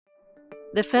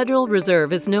The Federal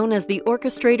Reserve is known as the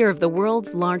orchestrator of the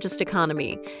world's largest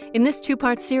economy. In this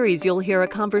two-part series, you'll hear a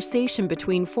conversation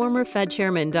between former Fed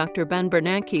Chairman Dr. Ben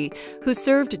Bernanke, who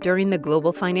served during the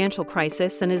global financial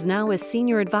crisis and is now a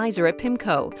senior advisor at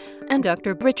PIMCO, and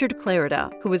Dr. Richard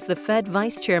Clarida, who was the Fed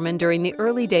Vice Chairman during the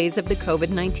early days of the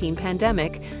COVID-19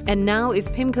 pandemic and now is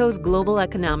PIMCO's Global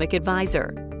Economic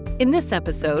Advisor. In this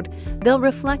episode, they'll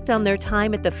reflect on their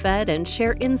time at the Fed and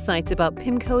share insights about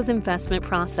PIMCO's investment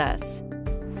process.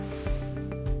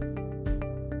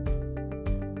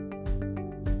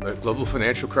 The global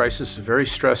financial crisis, a very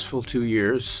stressful 2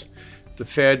 years. The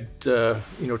Fed,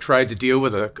 tried to deal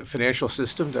with a financial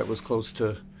system that was close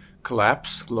to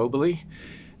collapse globally.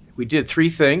 We did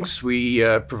three things. We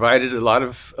provided a lot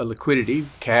of liquidity,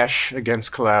 cash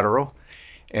against collateral,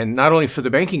 and not only for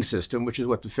the banking system, which is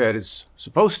what the Fed is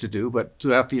supposed to do, but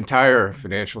throughout the entire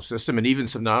financial system and even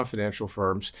some non-financial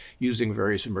firms using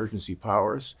various emergency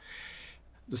powers.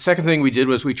 The second thing we did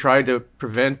was we tried to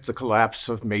prevent the collapse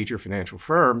of major financial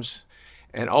firms.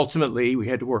 And ultimately, we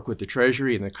had to work with the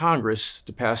Treasury and the Congress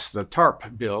to pass the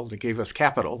TARP bill that gave us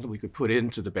capital that we could put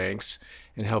into the banks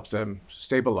and help them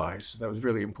stabilize. That was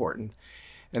really important.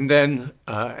 And then,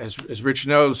 as Rich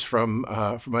knows from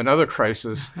another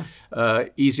crisis,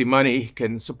 easy money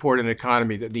can support an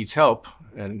economy that needs help.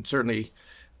 And certainly,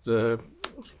 the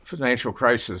financial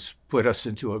crisis put us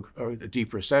into a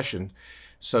deep recession.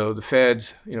 So the Fed,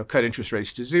 cut interest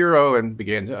rates to zero and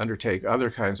began to undertake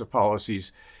other kinds of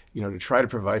policies, to try to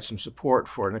provide some support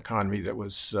for an economy that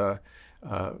was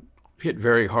hit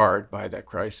very hard by that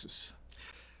crisis.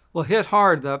 Well, hit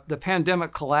hard. The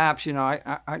pandemic collapse.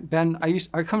 I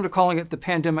come to calling it the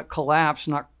pandemic collapse,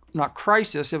 not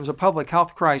crisis. It was a public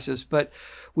health crisis, but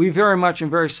we very much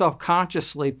and very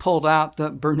self-consciously pulled out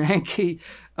the Bernanke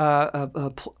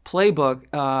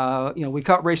playbook. We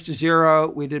cut rates to zero.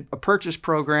 We did a purchase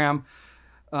program.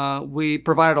 We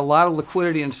provided a lot of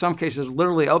liquidity, in some cases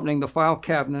literally opening the file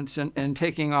cabinets and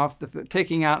taking out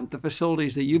the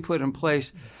facilities that you put in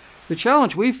place. The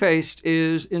challenge we faced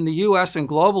is in the U.S. and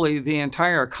globally, the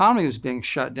entire economy was being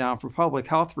shut down for public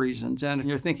health reasons. And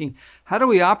you're thinking, how do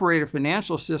we operate a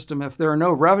financial system if there are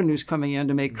no revenues coming in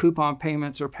to make coupon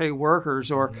payments or pay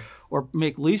workers or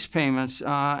make lease payments?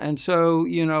 And so,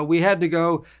 we had to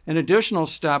go an additional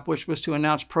step, which was to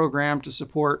announce program to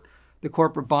support the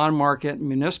corporate bond market and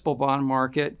municipal bond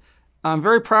market. I'm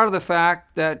very proud of the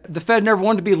fact that the Fed never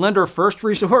wanted to be lender of first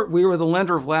resort. We were the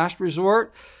lender of last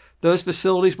resort. Those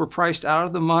facilities were priced out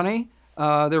of the money.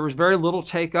 There was very little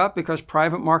take up because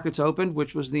private markets opened,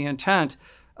 which was the intent.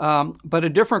 But a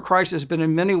different crisis, but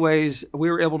in many ways,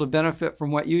 we were able to benefit from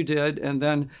what you did and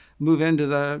then move into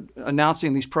the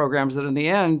announcing these programs that in the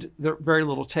end, there very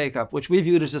little take up, which we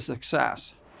viewed as a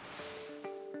success.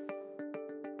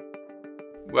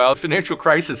 Well, financial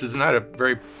crisis is not a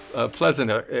very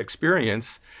pleasant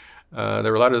experience. There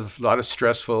were a lot of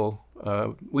stressful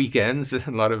weekends and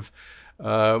a lot of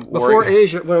before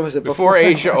Asia, what was it? Before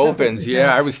Asia opens,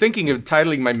 yeah. I was thinking of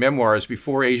titling my memoirs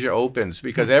Before Asia Opens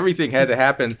because everything had to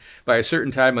happen by a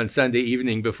certain time on Sunday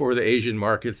evening before the Asian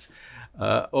markets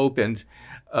opened.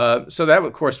 So that,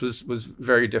 of course, was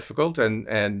very difficult,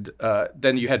 and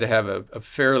then you had to have a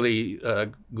fairly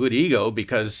good ego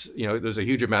because there's a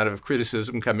huge amount of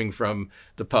criticism coming from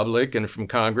the public and from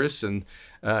Congress, and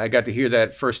I got to hear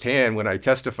that firsthand when I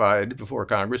testified before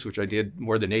Congress, which I did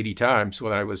more than 80 times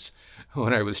when I was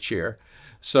chair.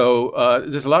 So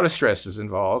there's a lot of stresses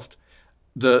involved.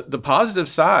 The positive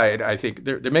side, I think,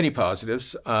 there are many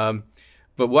positives.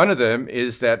 But one of them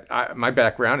is that my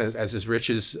background, as is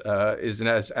Rich's, is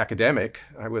as academic.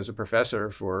 I was a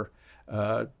professor for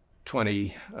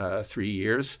 23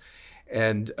 years.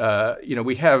 And,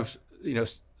 we have,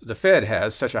 the Fed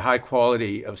has such a high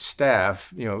quality of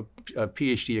staff,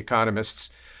 PhD economists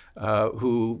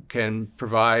who can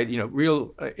provide,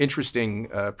 real interesting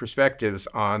perspectives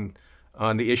on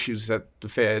the issues that the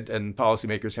Fed and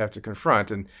policymakers have to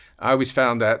confront. And I always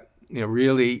found that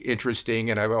really interesting,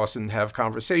 and I often have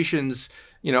conversations,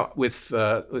 with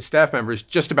staff members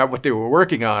just about what they were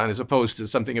working on, as opposed to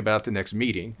something about the next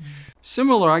meeting.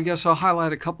 Similar, I guess I'll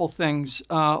highlight a couple things.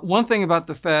 One thing about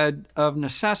the Fed of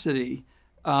necessity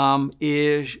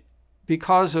is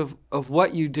because of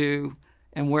what you do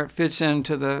and where it fits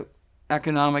into the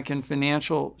economic and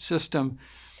financial system.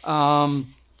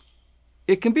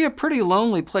 It can be a pretty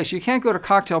lonely place. You can't go to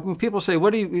cocktail. When people say,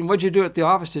 what'd you do at the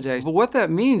office today? But what that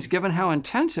means, given how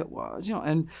intense it was,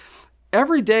 and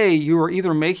every day you are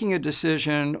either making a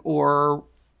decision or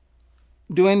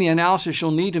doing the analysis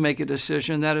you'll need to make a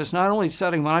decision that is not only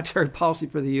setting monetary policy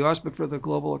for the U.S., but for the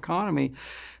global economy.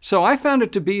 So I found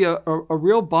it to be a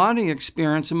real bonding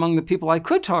experience among the people I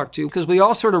could talk to, because we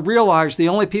all sort of realized the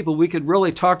only people we could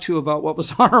really talk to about what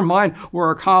was on our mind were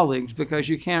our colleagues, because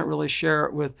you can't really share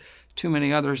it with too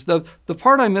many others. The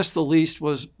part I missed the least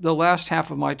was the last half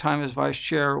of my time as vice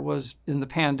chair was in the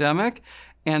pandemic.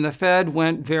 And the Fed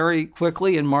went very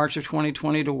quickly in March of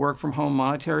 2020 to work from home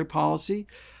monetary policy.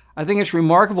 I think it's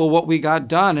remarkable what we got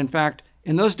done. In fact,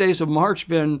 in those days of March,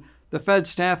 the Fed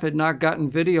staff had not gotten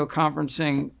video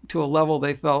conferencing to a level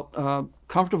they felt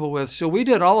comfortable with. So we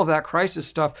did all of that crisis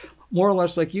stuff more or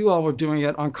less like you all were doing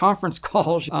it on conference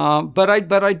calls. But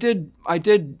I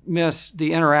did miss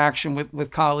the interaction with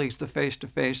colleagues, the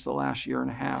face-to-face, the last year and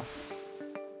a half.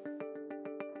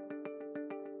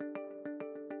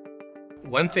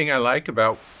 One thing I like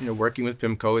about working with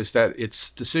PIMCO is that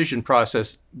its decision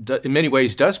process in many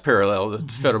ways does parallel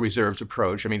the Federal Reserve's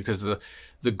approach. I mean, because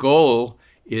the goal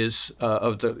is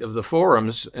of the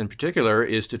forums in particular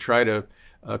is to try to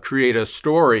create a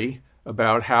story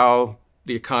about how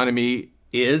the economy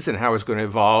is and how it's going to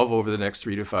evolve over the next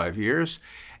 3 to 5 years,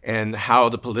 and how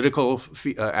the political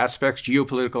aspects,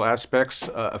 geopolitical aspects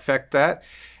affect that.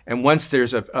 And once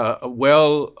there's a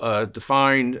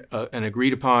well-defined and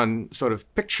agreed-upon sort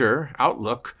of picture,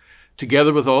 outlook,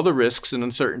 together with all the risks and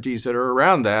uncertainties that are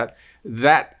around that,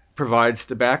 that provides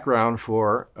the background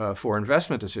for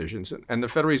investment decisions. And the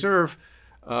Federal Reserve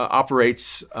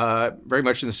operates very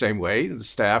much in the same way. The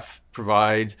staff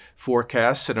provide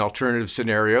forecasts and alternative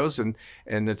scenarios, and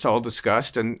it's all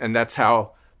discussed, and that's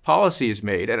how policy is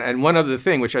made. And one other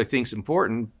thing, which I think is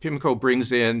important, PIMCO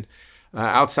brings in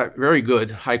very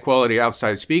good, high-quality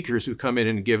outside speakers who come in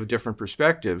and give different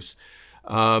perspectives.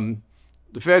 The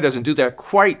Fed doesn't do that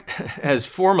quite as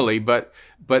formally, but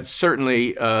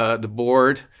certainly the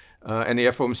board and the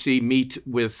FOMC meet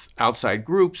with outside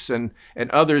groups and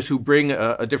others who bring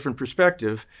a different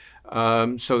perspective,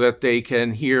 so that they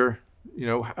can hear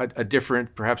a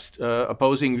different, perhaps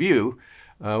opposing view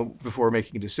before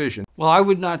making a decision. Well, I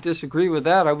would not disagree with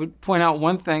that. I would point out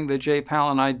one thing that Jay Powell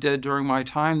and I did during my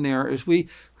time there is we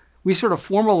sort of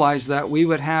formalized that. We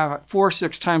would have 4 or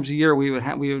 6 times a year, we would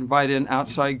invite in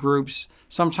outside groups,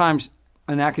 sometimes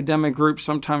an academic group,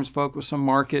 sometimes folk with some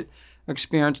market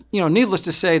experience. Needless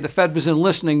to say, the Fed was in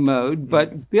listening mode.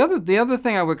 But the other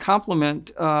thing I would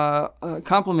compliment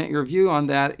your view on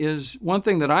that is one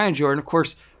thing that I enjoyed, and of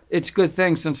course, it's a good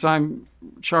thing since I'm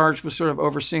charged with sort of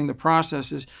overseeing the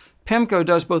process, is PIMCO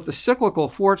does both the cyclical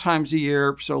 4 times a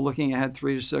year, so looking ahead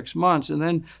 3 to 6 months, and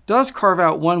then does carve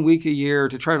out 1 week a year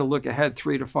to try to look ahead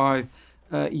 3 to 5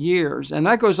 years. And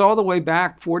that goes all the way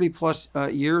back 40 plus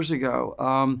years ago.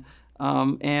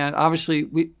 And obviously,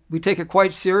 we take it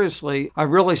quite seriously.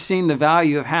 I've really seen the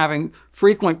value of having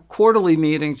frequent quarterly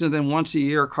meetings and then once a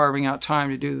year carving out time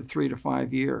to do the 3 to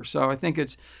 5 years. So I think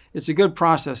it's a good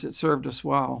process. It served us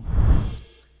well.